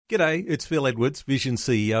G'day, it's Phil Edwards, Vision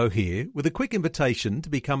CEO here, with a quick invitation to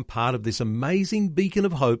become part of this amazing beacon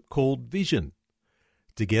of hope called Vision.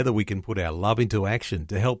 Together we can put our love into action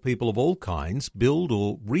to help people of all kinds build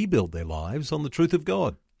or rebuild their lives on the truth of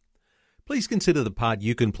God. Please consider the part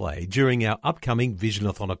you can play during our upcoming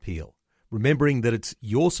Visionathon appeal, remembering that it's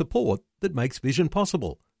your support that makes Vision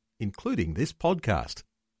possible, including this podcast.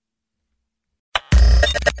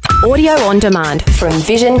 Audio on demand from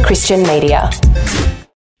Vision Christian Media.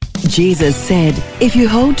 Jesus said, "If you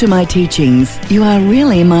hold to my teachings, you are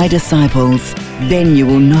really my disciples. Then you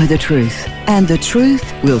will know the truth, and the truth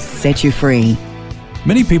will set you free."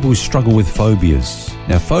 Many people struggle with phobias.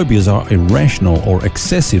 Now, phobias are irrational or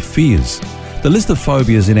excessive fears. The list of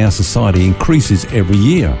phobias in our society increases every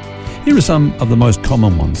year. Here are some of the most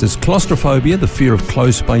common ones. There's claustrophobia, the fear of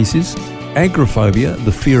closed spaces; agoraphobia,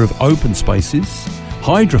 the fear of open spaces;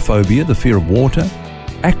 hydrophobia, the fear of water;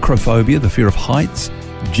 acrophobia, the fear of heights;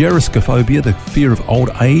 gerascophobia, the fear of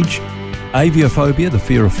old age; aviophobia, the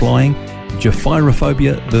fear of flying;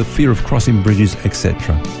 japhirophobia, the fear of crossing bridges,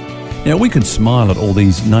 etc. Now, we can smile at all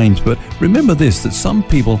these names, but remember this, that some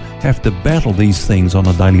people have to battle these things on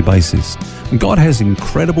a daily basis. And God has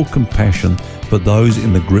incredible compassion for those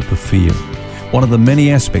in the grip of fear. One of the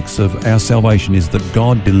many aspects of our salvation is that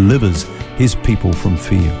God delivers His people from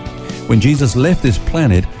fear. When Jesus left this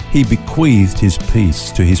planet, He bequeathed His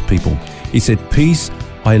peace to His people. He said, "Peace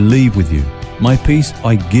I leave with you. My peace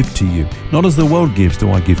I give to you. Not as the world gives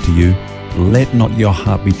do I give to you. Let not your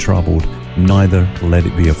heart be troubled, neither let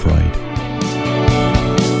it be afraid."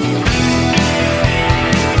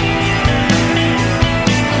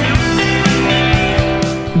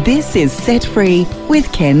 This is Set Free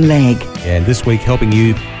with Ken Legg. And this week helping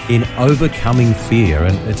you in overcoming fear.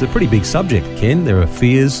 And it's a pretty big subject, Ken. There are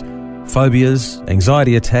fears, phobias,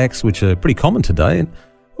 anxiety attacks, which are pretty common today. And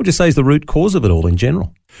what would you say is the root cause of it all in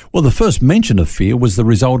general? Well, the first mention of fear was the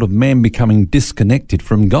result of man becoming disconnected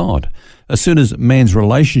from God. As soon as man's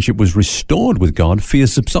relationship was restored with God, fear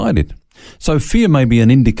subsided. So fear may be an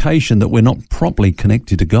indication that we're not properly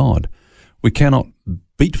connected to God. We cannot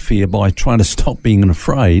beat fear by trying to stop being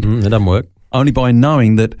afraid. It doesn't work. Only by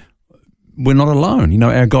knowing that we're not alone. You know,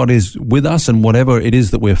 our God is with us, and whatever it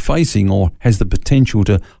is that we're facing or has the potential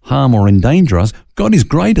to harm or endanger us, God is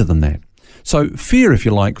greater than that. So fear, if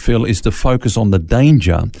you like, Phil, is to focus on the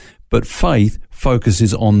danger, but faith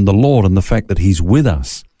focuses on the Lord and the fact that He's with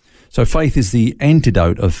us. So faith is the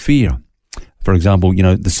antidote of fear. For example, you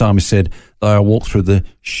know, the psalmist said, "Though I walk through the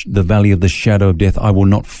valley of the shadow of death, I will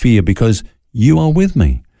not fear because you are with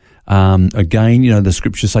me." Again, you know, the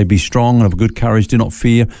scriptures say, "Be strong and of good courage, do not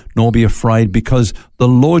fear, nor be afraid, because the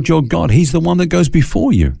Lord your God, He's the one that goes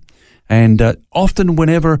before you." And often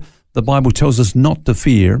whenever the Bible tells us not to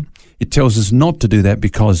fear, it tells us not to do that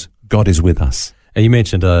because God is with us. And you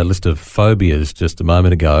mentioned a list of phobias just a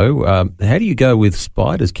moment ago. How do you go with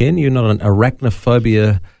spiders, Ken? You're not an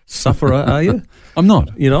arachnophobia sufferer, are you? I'm not.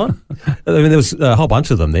 You're not? I mean, there was a whole bunch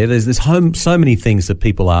of them there. There's so many things that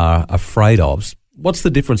people are afraid of. What's the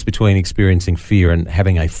difference between experiencing fear and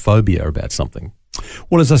having a phobia about something?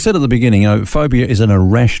 Well, as I said at the beginning, phobia is an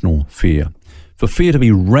irrational fear. For fear to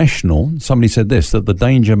be rational, somebody said this, that the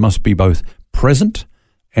danger must be both present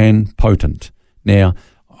and potent. Now,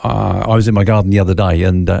 I was in my garden the other day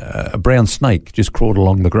and a brown snake just crawled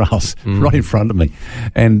along the grass right in front of me.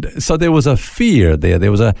 And so there was a fear there. There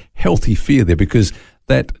was a healthy fear there because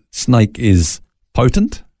that snake is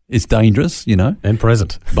potent, it's dangerous, you know. And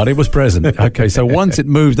present. But it was present. Okay, so once it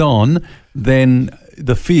moved on, then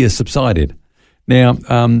the fear subsided. Now,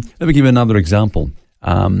 let me give you another example.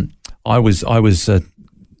 I was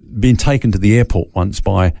being taken to the airport once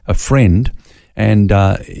by a friend, and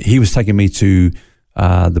he was taking me to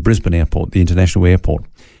the Brisbane airport, the international airport.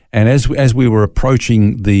 And as we were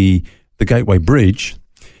approaching the Gateway Bridge,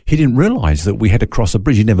 he didn't realise that we had to cross a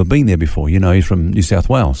bridge. He'd never been there before. You know, he's from New South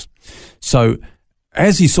Wales. So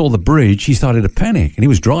as he saw the bridge, he started to panic, and he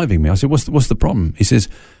was driving me. I said, what's the problem? He says,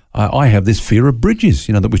 I have this fear of bridges,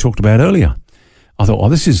 you know, that we talked about earlier. I thought,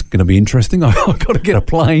 this is going to be interesting. I've got to get a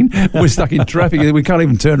plane. We're stuck in traffic. We can't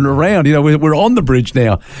even turn it around. You know, we're on the bridge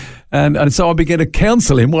now. And so I began to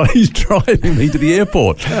counsel him while he's driving me to the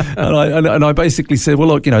airport. and I basically said, well,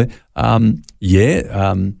 look, you know,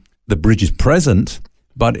 the bridge is present,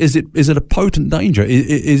 but is it a potent danger?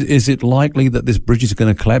 Is it likely that this bridge is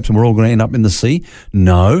going to collapse and we're all going to end up in the sea?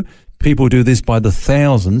 No. People do this by the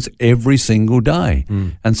thousands every single day.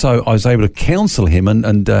 And so I was able to counsel him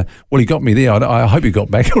and he got me there. I hope he got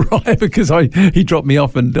back all right because he dropped me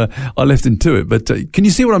off and I left him to it. But can you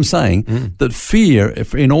see what I'm saying? That fear,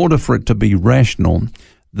 in order for it to be rational,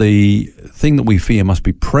 the thing that we fear must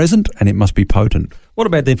be present and it must be potent. What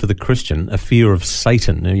about then for the Christian, a fear of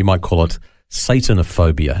Satan? You might call it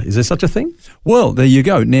Satanophobia. Is there such a thing? Well, there you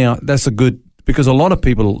go. Now, that's a good, because a lot of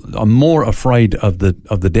people are more afraid of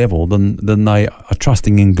the devil than they are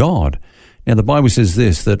trusting in God. Now, the Bible says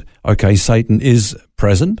this, that, okay, Satan is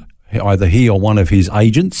present, either he or one of his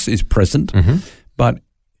agents is present, but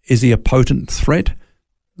is he a potent threat?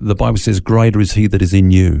 The Bible says, greater is he that is in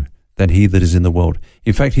you than he that is in the world.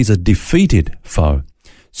 In fact, he's a defeated foe.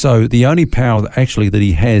 So the only power actually that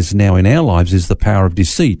he has now in our lives is the power of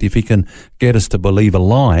deceit. If he can get us to believe a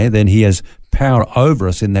lie, then he has power over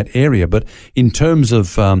us in that area. But in terms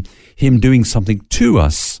of him doing something to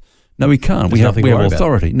us, no, he can't. We have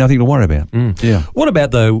authority. Nothing to worry about. Yeah. What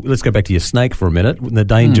about, though, let's go back to your snake for a minute. The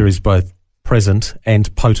danger is both present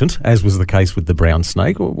and potent, as was the case with the brown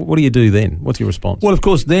snake. What do you do then? What's your response? Well, of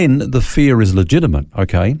course, then the fear is legitimate,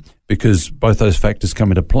 okay, because both those factors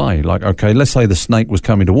come into play. Like, okay, let's say the snake was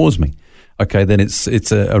coming towards me. Okay, then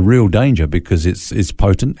it's a real danger because it's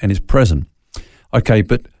potent and it's present. Okay,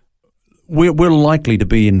 but we're likely to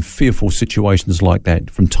be in fearful situations like that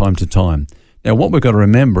from time to time. Now, what we've got to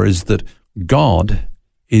remember is that God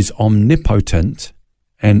is omnipotent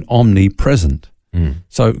and omnipresent.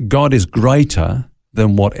 So God is greater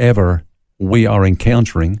than whatever we are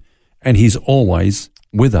encountering, and he's always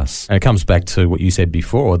with us. And it comes back to what you said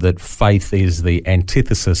before, that faith is the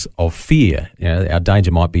antithesis of fear. You know, our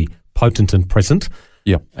danger might be potent and present,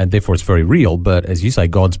 and therefore it's very real, but as you say,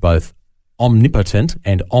 God's both omnipotent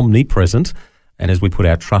and omnipresent, and as we put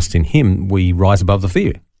our trust in him, we rise above the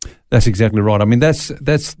fear. That's exactly right. I mean, that's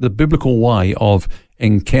the biblical way of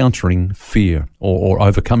encountering fear or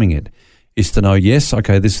overcoming it, is to know, yes,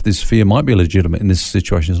 okay, this fear might be legitimate in this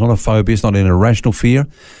situation. It's not a phobia. It's not an irrational fear.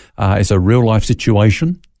 It's a real-life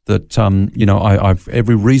situation that, I've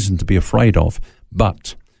every reason to be afraid of,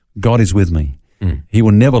 but God is with me. He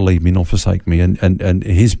will never leave me nor forsake me, and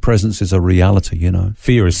his presence is a reality, you know.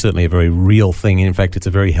 Fear is certainly a very real thing. In fact, it's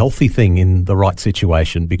a very healthy thing in the right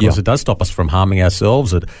situation because it does stop us from harming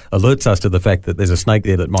ourselves. It alerts us to the fact that there's a snake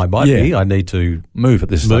there that might bite me. I need to move at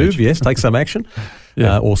this stage. Yes, take some action,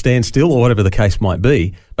 or stand still, or whatever the case might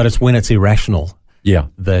be. But it's when it's irrational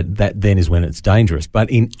that then is when it's dangerous. But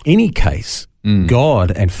in any case, God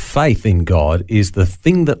and faith in God is the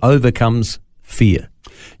thing that overcomes fear.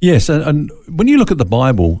 Yes, and when you look at the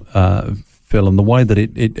Bible, Phil, and the way that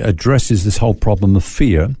it addresses this whole problem of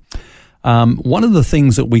fear, one of the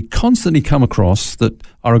things that we constantly come across that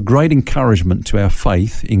are a great encouragement to our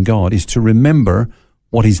faith in God is to remember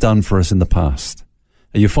what he's done for us in the past.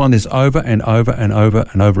 And you find this over and over and over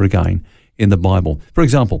and over again in the Bible. For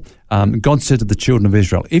example, God said to the children of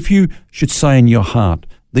Israel, if you should say in your heart,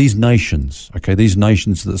 these nations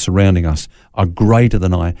that are surrounding us are greater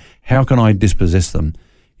than I, how can I dispossess them?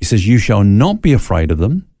 He says, you shall not be afraid of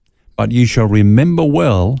them, but you shall remember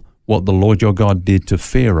well what the Lord your God did to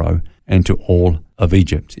Pharaoh and to all of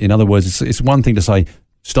Egypt. In other words, it's one thing to say,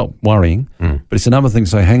 stop worrying, but it's another thing to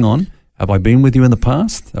say, hang on, have I been with you in the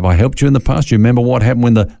past? Have I helped you in the past? Do you remember what happened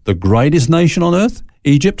when the greatest nation on earth,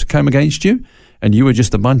 Egypt, came against you and you were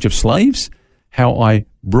just a bunch of slaves? How I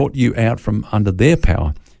brought you out from under their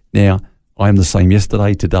power. Now, I am the same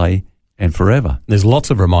yesterday, today, and forever. There's lots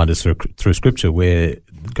of reminders through Scripture where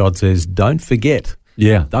God says, don't forget.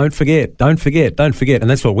 Yeah. Don't forget. And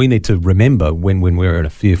that's what we need to remember when we're in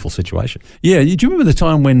a fearful situation. Yeah. Do you remember the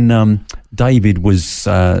time when David was,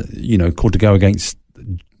 called to go against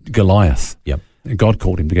Goliath? Yep. God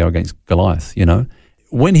called him to go against Goliath, you know.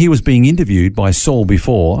 When he was being interviewed by Saul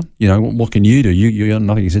before, what can you do? You got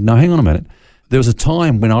nothing. He said, no, hang on a minute. There was a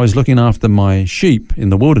time when I was looking after my sheep in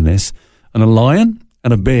the wilderness and a lion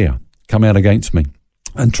and a bear come out against me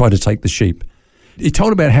and tried to take the sheep. He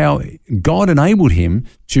told about how God enabled him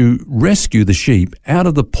to rescue the sheep out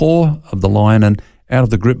of the paw of the lion and out of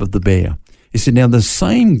the grip of the bear. He said, now the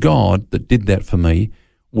same God that did that for me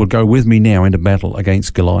will go with me now into battle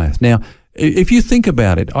against Goliath. Now, if you think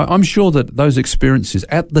about it, I'm sure that those experiences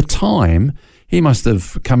at the time, he must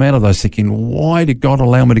have come out of those thinking, why did God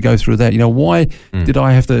allow me to go through that? Why did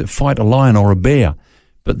I have to fight a lion or a bear?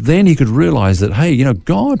 But then he could realize that, hey,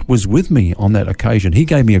 God was with me on that occasion. He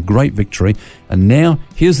gave me a great victory. And now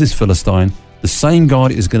here's this Philistine. The same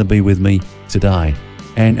God is going to be with me today.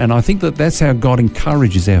 And I think that's how God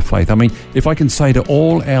encourages our faith. I mean, if I can say to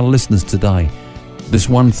all our listeners today, this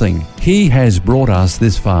one thing, he has brought us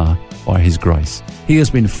this far by his grace. He has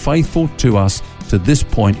been faithful to us to this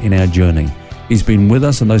point in our journey. He's been with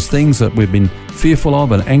us, and those things that we've been fearful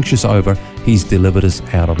of and anxious over, he's delivered us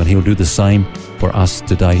out of, and he'll do the same for us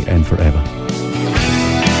today and forever.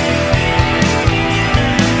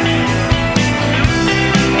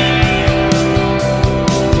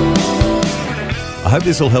 I hope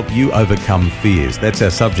this will help you overcome fears. That's our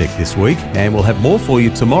subject this week, and we'll have more for you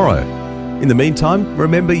tomorrow. In the meantime,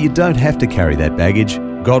 remember you don't have to carry that baggage.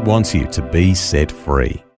 God wants you to be set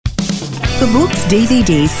free. For books,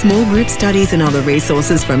 DVDs, small group studies and other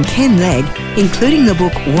resources from Ken Legg, including the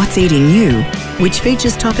book What's Eating You, which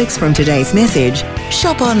features topics from today's message,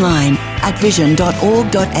 shop online at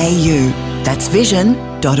vision.org.au. That's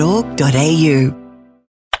vision.org.au.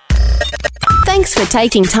 Thanks for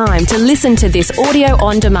taking time to listen to this audio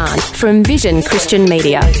on demand from Vision Christian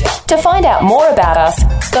Media. To find out more about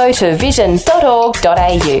us, go to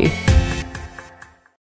vision.org.au.